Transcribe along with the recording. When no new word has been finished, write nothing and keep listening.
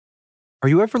Are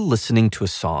you ever listening to a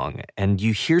song and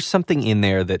you hear something in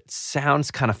there that sounds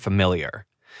kind of familiar?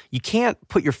 You can't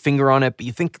put your finger on it, but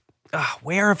you think,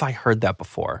 where have I heard that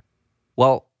before?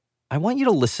 Well, I want you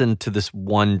to listen to this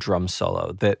one drum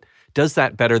solo that does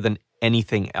that better than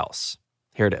anything else.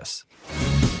 Here it is.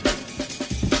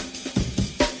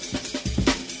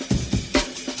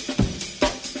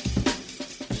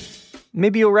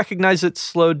 Maybe you'll recognize it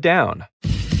slowed down.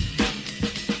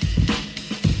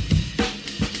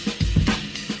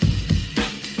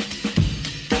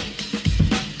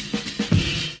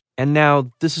 And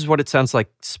now this is what it sounds like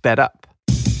sped up.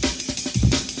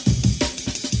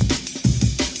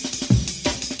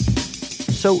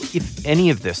 So if any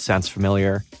of this sounds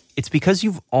familiar, it's because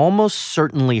you've almost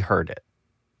certainly heard it.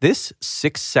 This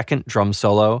 6-second drum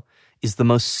solo is the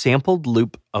most sampled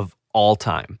loop of all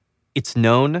time. It's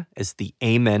known as the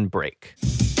Amen break.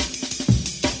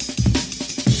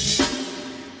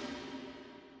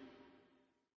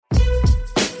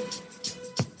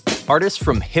 Artists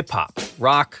from hip-hop,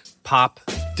 rock, pop,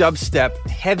 dubstep,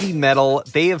 heavy metal,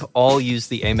 they have all used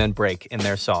the Amen break in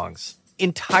their songs.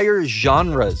 Entire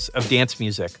genres of dance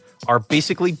music are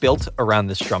basically built around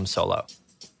this drum solo.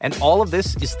 And all of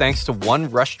this is thanks to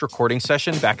one rushed recording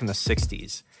session back in the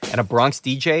 60s and a Bronx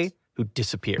DJ who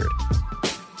disappeared.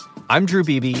 I'm Drew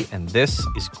Beebe, and this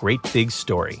is Great Big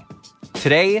Story.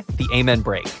 Today, the Amen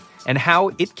break, and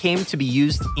how it came to be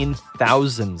used in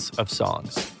thousands of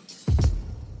songs.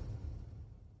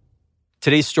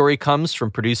 Today's story comes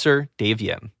from producer Dave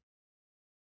Yim.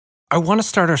 I want to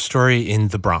start our story in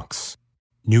the Bronx,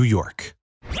 New York.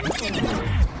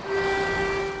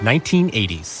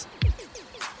 1980s.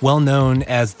 Well known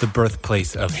as the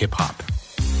birthplace of hip-hop.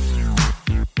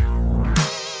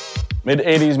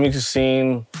 Mid-80s music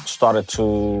scene started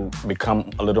to become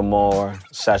a little more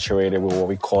saturated with what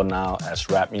we call now as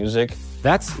rap music.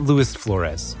 That's Luis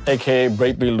Flores, a.k.a.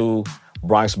 Breakbeat Lou,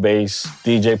 Bronx bass,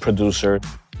 DJ, producer.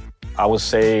 I would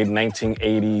say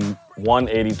 1981,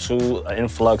 82, an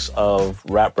influx of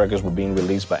rap records were being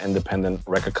released by independent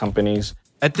record companies.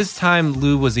 At this time,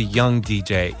 Lou was a young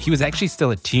DJ. He was actually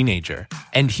still a teenager,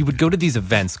 and he would go to these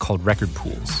events called record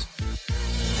pools.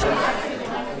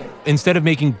 Instead of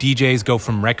making DJs go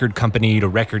from record company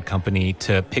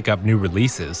to pick up new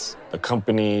releases, the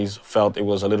companies felt it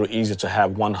was a little easier to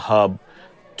have one hub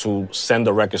to send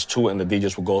the records to, and the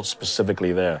DJs would go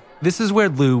specifically there. This is where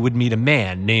Lou would meet a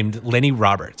man named Lenny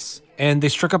Roberts, and they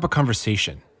struck up a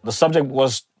conversation. The subject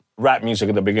was rap music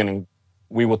in the beginning.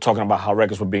 We were talking about how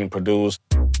records were being produced.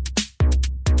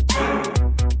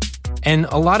 And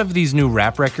a lot of these new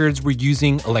rap records were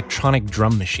using electronic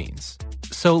drum machines.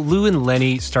 So Lou and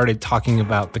Lenny started talking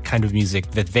about the kind of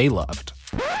music that they loved.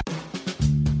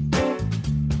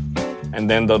 And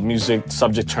then the music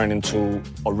subject turned into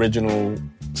original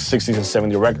 60s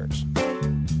and 70s records.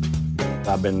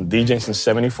 I've been DJing since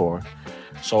 74.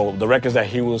 So the records that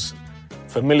he was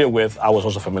familiar with, I was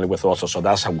also familiar with also. So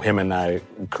that's how him and I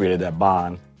created that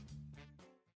bond.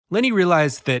 Lenny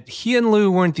realized that he and Lou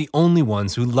weren't the only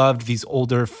ones who loved these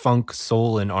older funk,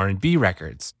 soul, and R&B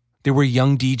records. There were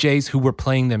young DJs who were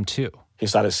playing them too. He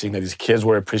started seeing that these kids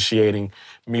were appreciating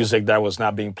music that was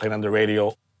not being played on the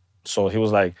radio. So he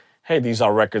was like, hey, these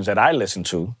are records that I listen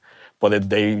to, but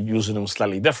they using them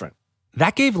slightly different.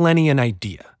 That gave Lenny an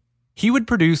idea. He would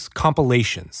produce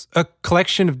compilations, a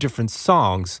collection of different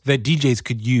songs that DJs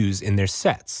could use in their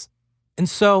sets. And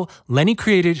so Lenny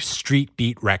created Street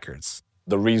Beat Records.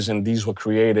 The reason these were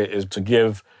created is to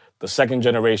give the second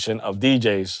generation of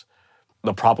DJs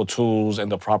the proper tools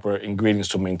and the proper ingredients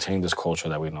to maintain this culture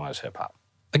that we know as hip-hop.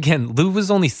 Again, Lou was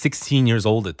only 16 years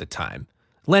old at the time.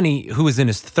 Lenny, who was in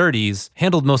his 30s,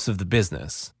 handled most of the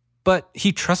business. But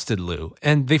he trusted Lou,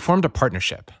 and they formed a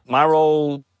partnership. My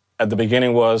role at the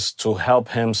beginning was to help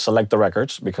him select the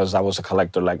records, because I was a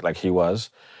collector like he was.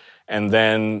 And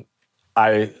then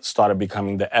I started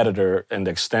becoming the editor and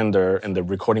the extender and the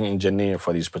recording engineer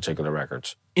for these particular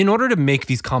records. In order to make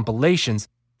these compilations,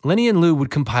 Lenny and Lou would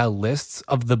compile lists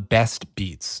of the best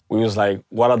beats. We was like,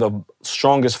 what are the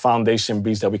strongest foundation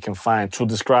beats that we can find to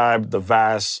describe the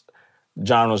vast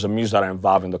genres of music that are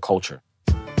involved in the culture?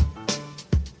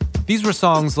 These were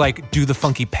songs like Do the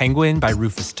Funky Penguin by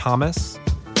Rufus Thomas,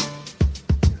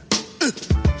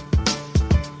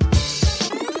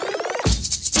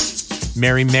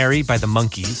 Mary Mary by the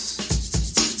Monkees.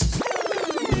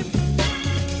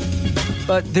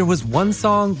 But there was one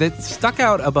song that stuck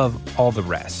out above all the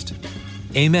rest.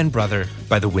 Amen Brother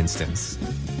by the Winstons.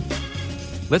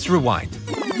 Let's rewind.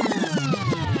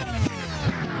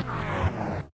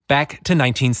 Back to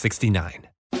 1969.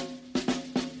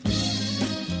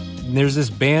 There's this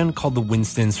band called the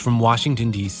Winstons from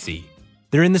Washington, D.C.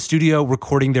 They're in the studio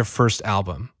recording their first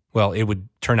album. Well, it would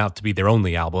turn out to be their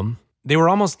only album. They were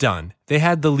almost done. They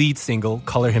had the lead single,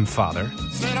 Color Him Father.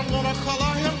 Said I'm gonna color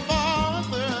him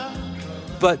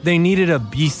father. But they needed a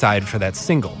B-side for that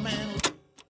single.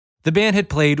 The band had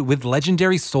played with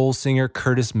legendary soul singer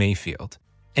Curtis Mayfield,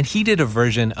 and he did a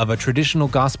version of a traditional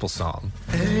gospel song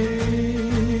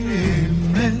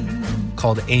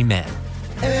called Amen.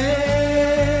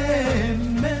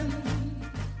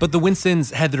 But the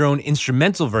Winstons had their own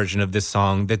instrumental version of this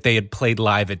song that they had played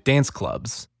live at dance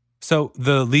clubs. So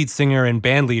the lead singer and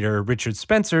band leader, Richard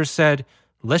Spencer, said,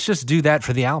 let's just do that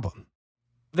for the album.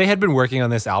 They had been working on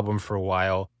this album for a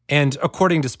while, and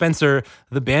according to Spencer,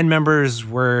 the band members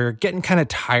were getting kind of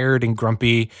tired and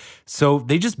grumpy, so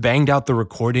they just banged out the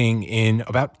recording in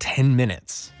about 10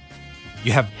 minutes.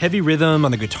 You have heavy rhythm on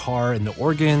the guitar and the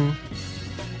organ,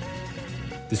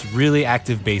 this really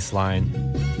active bass line,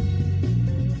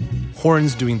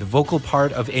 horns doing the vocal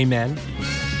part of Amen.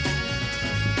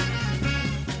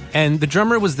 And the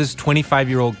drummer was this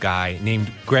 25-year-old guy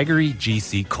named Gregory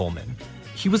G.C. Coleman.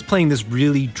 He was playing this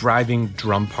really driving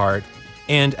drum part,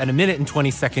 and at 1 minute and 20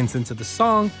 seconds into the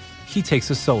song, he takes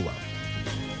a solo.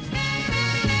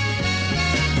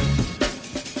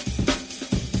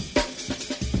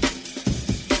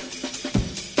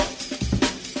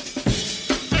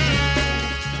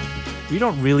 We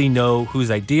don't really know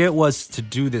whose idea it was to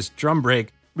do this drum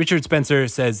break. Richard Spencer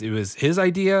says it was his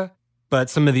idea, but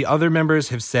some of the other members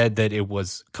have said that it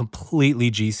was completely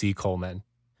G.C. Coleman.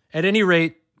 At any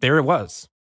rate, there it was.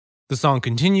 The song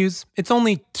continues. It's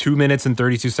only 2 minutes and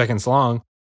 32 seconds long,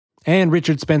 and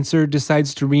Richard Spencer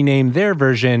decides to rename their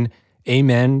version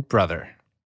Amen, Brother.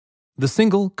 The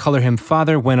single, Color Him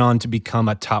Father, went on to become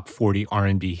a top 40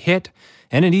 R&B hit,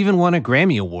 and it even won a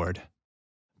Grammy Award.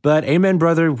 But Amen,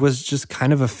 Brother was just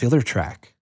kind of a filler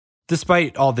track.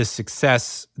 Despite all this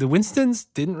success, the Winstons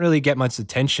didn't really get much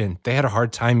attention. They had a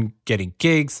hard time getting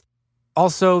gigs.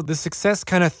 Also, the success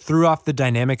kind of threw off the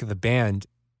dynamic of the band.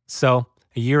 So,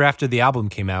 a year after the album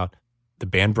came out, the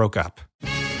band broke up.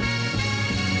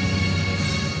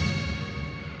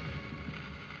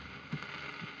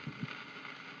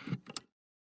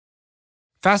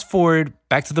 Fast forward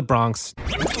back to the Bronx.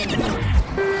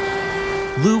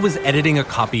 Lou was editing a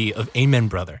copy of Amen,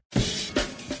 Brother.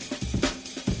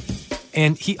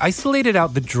 And he isolated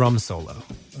out the drum solo.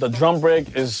 The drum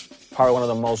break is probably one of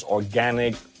the most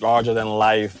organic,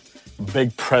 larger-than-life,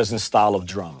 big presence style of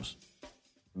drums.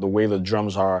 The way the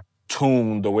drums are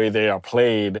tuned, the way they are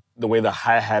played, the way the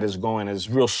hi-hat is going is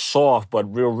real soft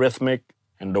but real rhythmic.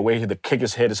 And the way the kick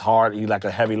is hit is hard, you like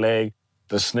a heavy leg.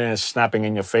 The snare is snapping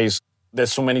in your face.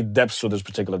 There's so many depths to this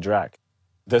particular track.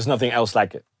 There's nothing else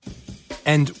like it.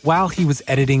 And while he was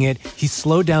editing it, he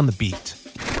slowed down the beat.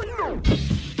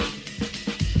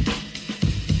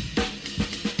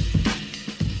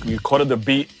 We recorded the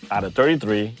beat out of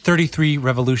 33. 33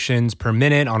 revolutions per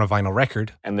minute on a vinyl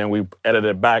record. And then we edited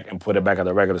it back and put it back at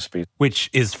the regular speed. Which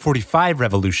is 45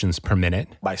 revolutions per minute.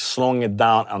 By slowing it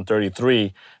down on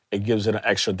 33, it gives it an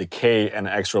extra decay and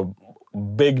an extra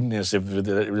bigness, if it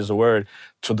is a word,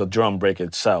 to the drum break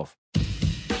itself.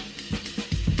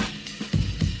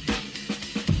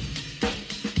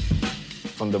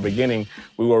 From the beginning,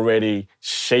 we were already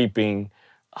shaping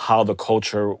how the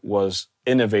culture was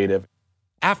innovative.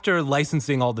 After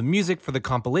licensing all the music for the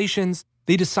compilations,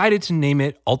 they decided to name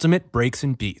it Ultimate Breaks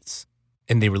and Beats,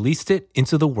 and they released it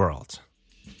into the world.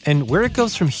 And where it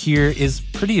goes from here is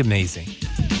pretty amazing.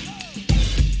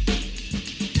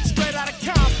 Straight out of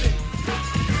Compton.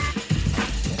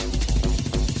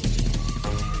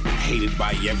 Hated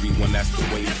by everyone, that's the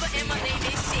way.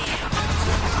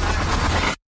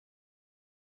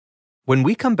 When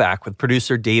we come back with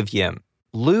producer Dave Yim,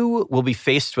 Lou will be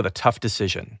faced with a tough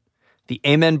decision. The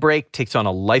Amen break takes on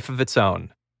a life of its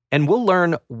own, and we'll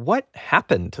learn what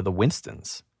happened to the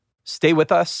Winstons. Stay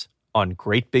with us on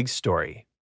Great Big Story.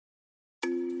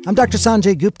 I'm Dr.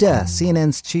 Sanjay Gupta,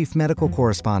 CNN's chief medical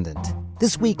correspondent.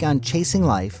 This week on Chasing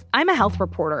Life, I'm a health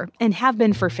reporter and have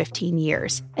been for 15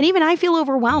 years. And even I feel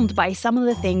overwhelmed by some of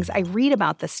the things I read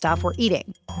about the stuff we're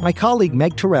eating. my colleague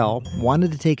Meg Terrell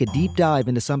wanted to take a deep dive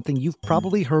into something you've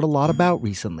probably heard a lot about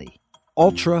recently: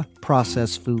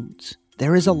 ultra-processed foods.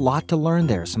 There is a lot to learn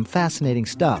there, some fascinating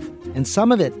stuff, and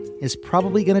some of it is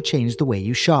probably going to change the way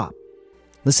you shop.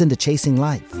 Listen to Chasing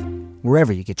Life,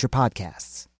 wherever you get your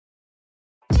podcasts.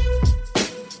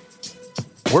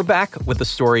 We're back with the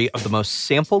story of the most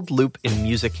sampled loop in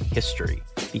music history,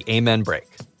 the Amen break.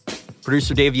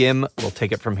 Producer Dave Yim will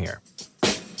take it from here.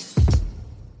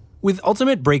 With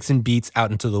Ultimate Breaks and Beats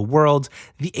out into the world,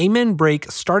 the Amen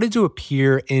break started to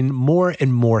appear in more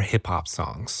and more hip-hop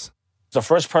songs. The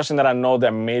first person that I know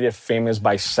that made it famous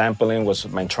by sampling was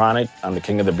Mantronic on The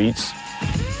King of the Beats.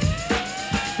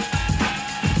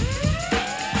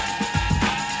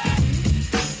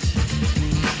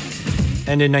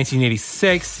 And in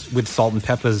 1986, with Salt and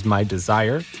Peppa's My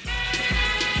Desire.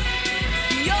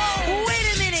 Yo,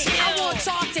 wait a minute. I want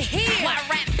y'all to hear why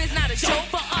rap is not a joke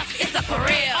for us, it's a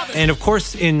career. And of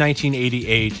course, in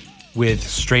 1988, with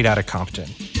Straight Outta Compton.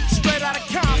 Straight out of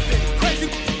Compton, crazy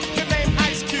named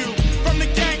Ice Cube. From the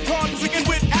gang called Chicken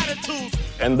with Attitudes.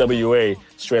 NWA,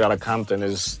 Straight Outta Compton,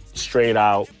 is straight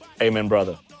out Amen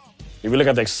Brother. If you look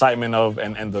at the excitement of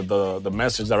and the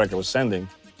message the record was sending,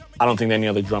 I don't think any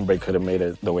other drum break could have made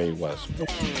it the way it was.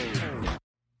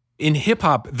 In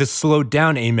hip-hop, the slowed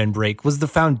down Amen break was the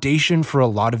foundation for a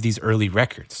lot of these early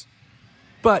records.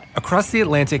 But across the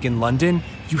Atlantic in London,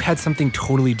 you had something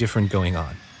totally different going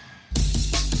on.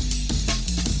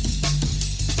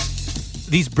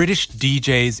 These British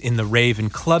DJs in the rave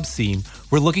and club scene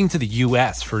were looking to the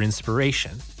US for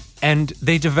inspiration. And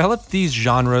they developed these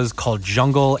genres called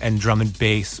jungle and drum and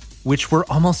bass, which were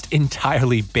almost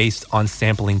entirely based on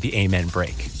sampling the Amen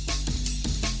break.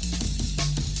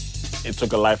 It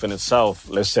took a life in itself,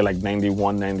 let's say like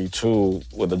 91, 92,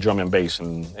 with the drum and bass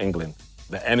in England.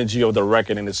 The energy of the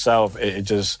record in itself, it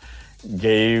just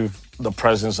gave the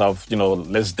presence of,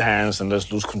 let's dance and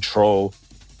let's lose control.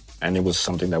 And it was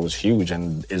something that was huge,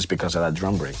 and it's because of that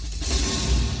drum break.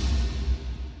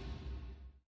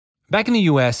 Back in the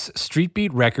US, Street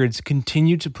Beat Records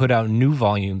continued to put out new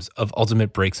volumes of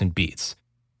ultimate breaks and beats.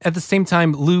 At the same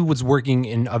time, Lou was working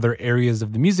in other areas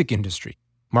of the music industry,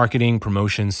 marketing,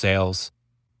 promotion, sales.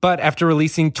 But after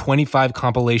releasing 25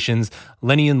 compilations,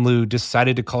 Lenny and Lou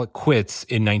decided to call it quits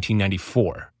in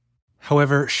 1994.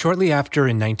 However, shortly after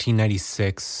in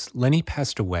 1996, Lenny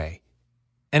passed away.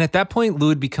 And at that point, Lou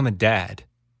had become a dad.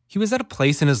 He was at a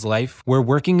place in his life where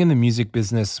working in the music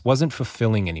business wasn't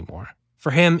fulfilling anymore.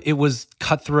 For him, it was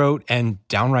cutthroat and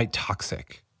downright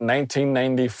toxic.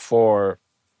 1994,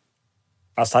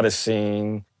 I started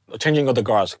seeing changing of the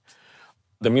guards.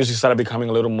 The music started becoming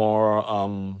a little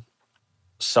more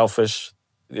selfish.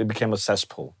 It became a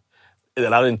cesspool. A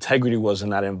lot of integrity was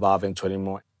not involved into it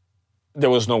anymore. There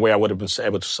was no way I would have been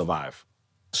able to survive.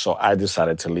 So I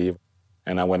decided to leave.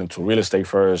 And I went into real estate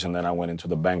first, and then I went into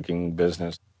the banking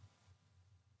business.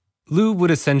 Lou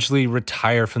would essentially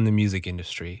retire from the music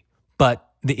industry. But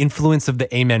the influence of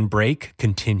the Amen break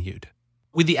continued.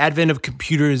 With the advent of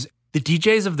computers, the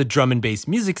DJs of the drum and bass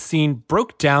music scene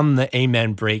broke down the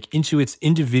Amen break into its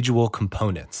individual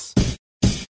components.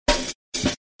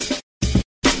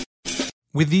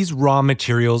 With these raw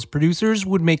materials, producers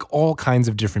would make all kinds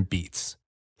of different beats,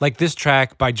 like this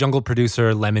track by jungle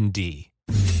producer Lemon D.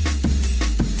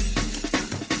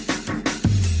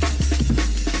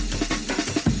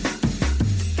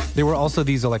 There were also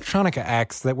these electronica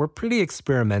acts that were pretty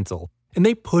experimental, and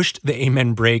they pushed the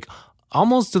Amen break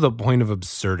almost to the point of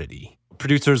absurdity.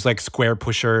 Producers like Square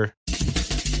Pusher,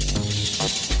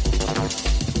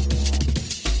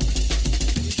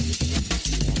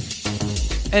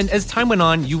 and as time went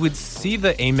on, you would see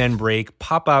the Amen break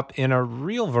pop up in a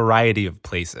real variety of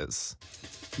places.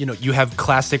 You have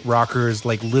classic rockers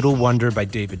like Little Wonder by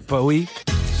David Bowie,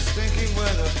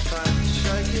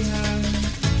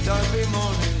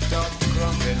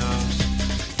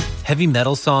 heavy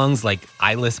metal songs like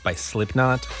Eyeless by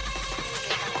Slipknot,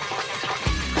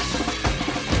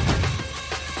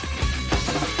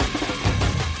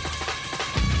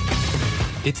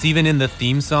 it's even in the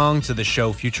theme song to the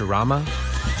show Futurama.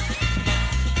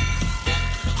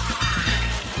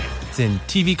 It's in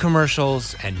TV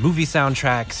commercials and movie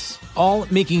soundtracks, all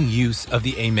making use of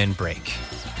the Amen break.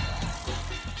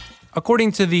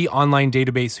 According to the online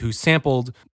database Who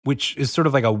Sampled, which is sort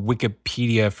of like a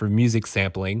Wikipedia for music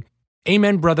sampling,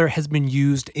 Amen Brother has been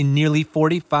used in nearly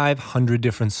 4,500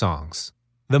 different songs,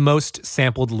 the most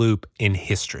sampled loop in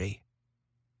history.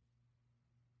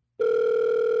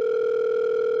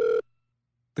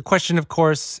 The question, of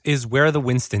course, is where are the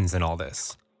Winstons in all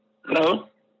this? Hello?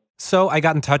 So I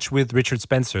got in touch with Richard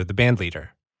Spencer, the band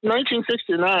leader.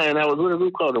 1969, I was with a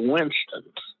group called the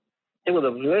Winstons. It was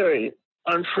a very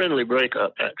unfriendly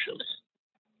breakup, actually.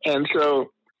 And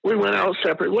so we went our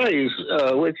separate ways,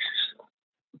 which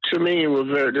to me was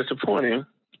very disappointing.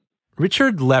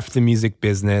 Richard left the music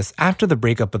business after the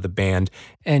breakup of the band,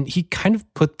 and he kind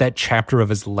of put that chapter of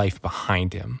his life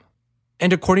behind him.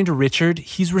 And according to Richard,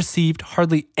 he's received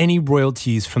hardly any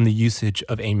royalties from the usage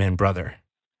of Amen Brother.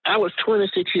 I was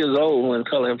 26 years old when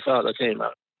Color Him Father came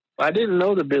out. I didn't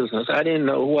know the business. I didn't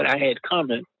know what I had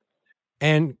coming.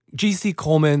 And G.C.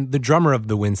 Coleman, the drummer of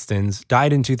the Winstons,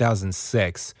 died in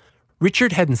 2006.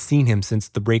 Richard hadn't seen him since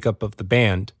the breakup of the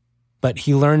band, but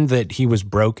he learned that he was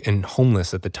broke and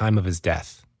homeless at the time of his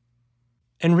death.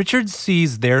 And Richard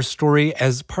sees their story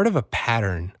as part of a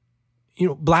pattern.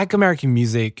 Black American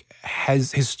music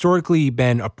has historically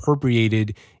been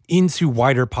appropriated into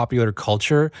wider popular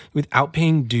culture without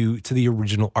paying due to the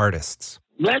original artists.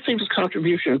 Black people's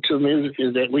contribution to music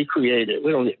is that we create it.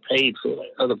 We don't get paid for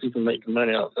it. Other people make the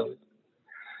money off of it.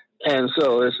 And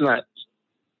so it's not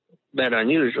that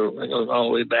unusual. It goes all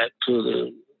the way back to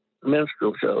the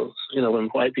minstrel shows, when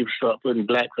white people start putting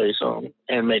blackface on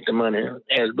and make the money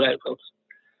as black folks.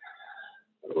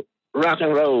 Rock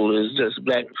and roll is just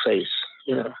blackface,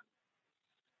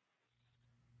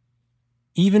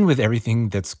 Even with everything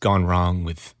that's gone wrong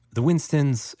with the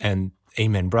Winstons and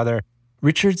Amen Brother,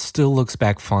 Richard still looks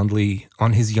back fondly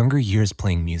on his younger years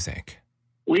playing music.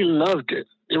 We loved it.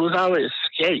 It was our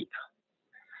escape.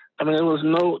 I mean, there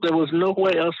was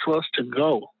nowhere else for us to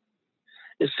go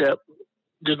except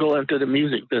to go into the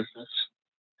music business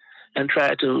and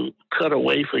try to cut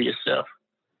away for yourself.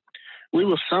 We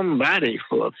were somebody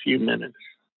for a few minutes.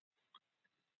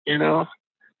 It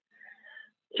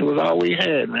was all we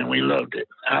had, man. We loved it.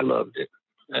 I loved it.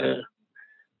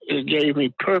 It gave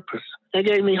me purpose. It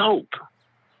gave me hope.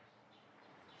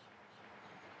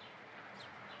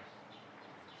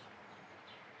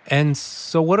 And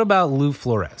so what about Lou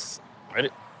Flores? Ready?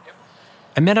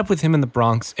 I met up with him in the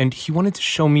Bronx, and he wanted to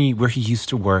show me where he used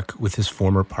to work with his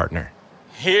former partner.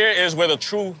 Here is where the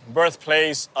true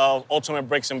birthplace of Ultimate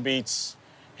Breaks and Beats.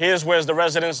 Here's where's the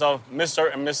residence of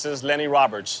Mr. and Mrs. Lenny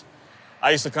Roberts.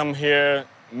 I used to come here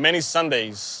many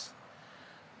Sundays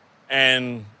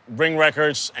and bring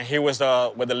records, and here was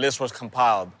where the list was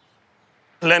compiled.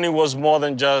 Lenny was more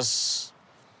than just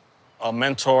a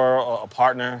mentor or a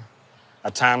partner.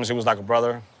 At times, he was like a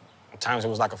brother. At times, he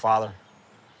was like a father.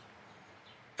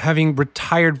 Having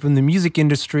retired from the music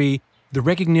industry, the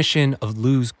recognition of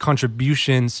Lou's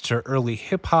contributions to early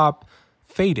hip-hop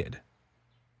faded.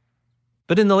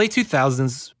 But in the late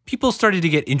 2000s, people started to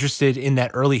get interested in that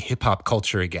early hip-hop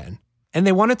culture again. And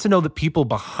they wanted to know the people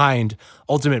behind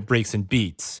Ultimate Breaks and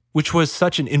Beats, which was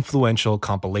such an influential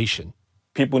compilation.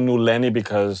 People knew Lenny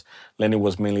because Lenny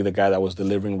was mainly the guy that was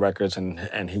delivering records,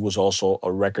 and he was also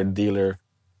a record dealer.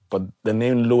 But the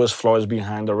name Louis Flores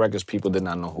behind the records, people did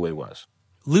not know who he was.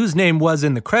 Lou's name was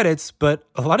in the credits, but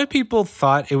a lot of people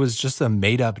thought it was just a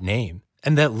made-up name,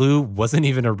 and that Lou wasn't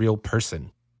even a real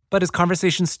person. But as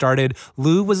conversation started,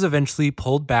 Lou was eventually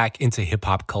pulled back into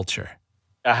hip-hop culture.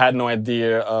 I had no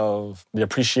idea of the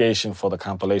appreciation for the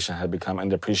compilation had become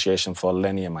and the appreciation for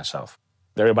Lenny and myself.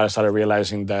 Everybody started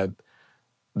realizing that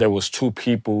there was two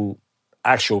people,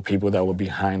 actual people that were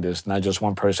behind this, not just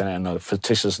one person and a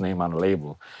fictitious name on the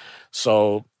label.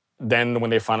 So then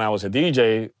when they found out I was a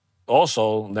DJ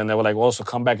also, then they were like, well, so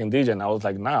come back and DJ. And I was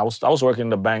like, nah, I was working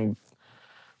the bank.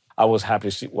 I was happy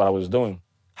to see what I was doing.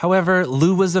 However,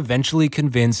 Lou was eventually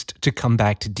convinced to come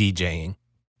back to DJing.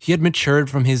 He had matured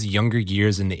from his younger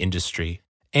years in the industry,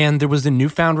 and there was a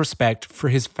newfound respect for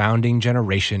his founding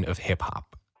generation of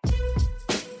hip-hop.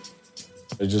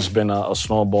 It's just been a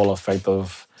snowball effect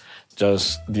of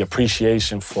just the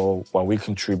appreciation for what we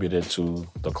contributed to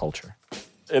the culture.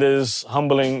 It is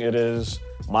humbling, it is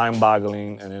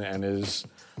mind-boggling, and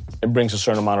it brings a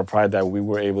certain amount of pride that we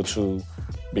were able to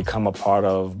become a part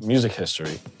of music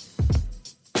history.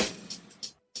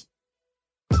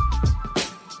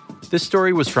 This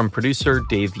story was from producer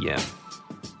Dave Yim.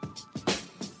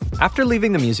 After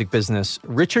leaving the music business,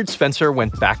 Richard Spencer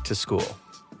went back to school.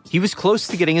 He was close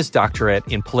to getting his doctorate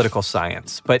in political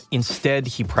science, but instead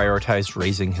he prioritized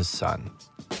raising his son.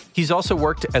 He's also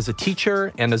worked as a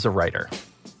teacher and as a writer.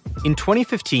 In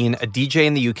 2015, a DJ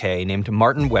in the UK named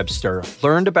Martin Webster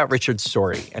learned about Richard's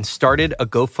story and started a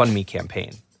GoFundMe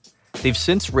campaign. They've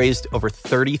since raised over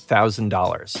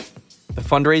 $30,000. The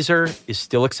fundraiser is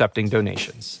still accepting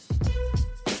donations.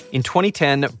 In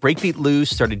 2010, Breakbeat Lou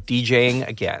started DJing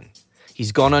again.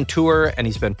 He's gone on tour and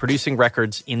he's been producing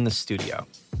records in the studio.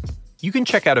 You can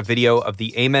check out a video of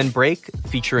the Amen Break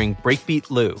featuring Breakbeat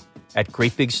Lou at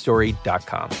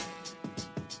greatbigstory.com.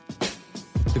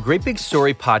 The Great Big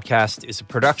Story podcast is a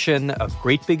production of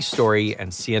Great Big Story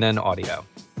and CNN Audio.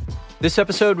 This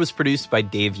episode was produced by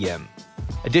Dave Yim.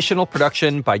 Additional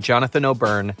production by Jonathan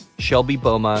O'Byrne, Shelby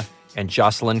Boma, and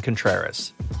Jocelyn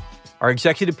Contreras. Our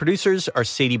executive producers are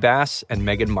Sadie Bass and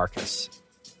Megan Marcus.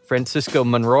 Francisco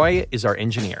Monroy is our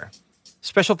engineer.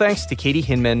 Special thanks to Katie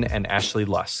Hinman and Ashley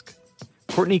Lusk.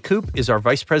 Courtney Coop is our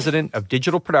vice president of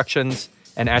digital productions,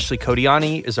 and Ashley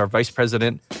Codiani is our vice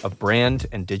president of brand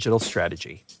and digital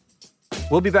strategy.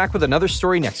 We'll be back with another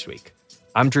story next week.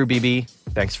 I'm Drew Beebe.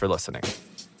 Thanks for listening.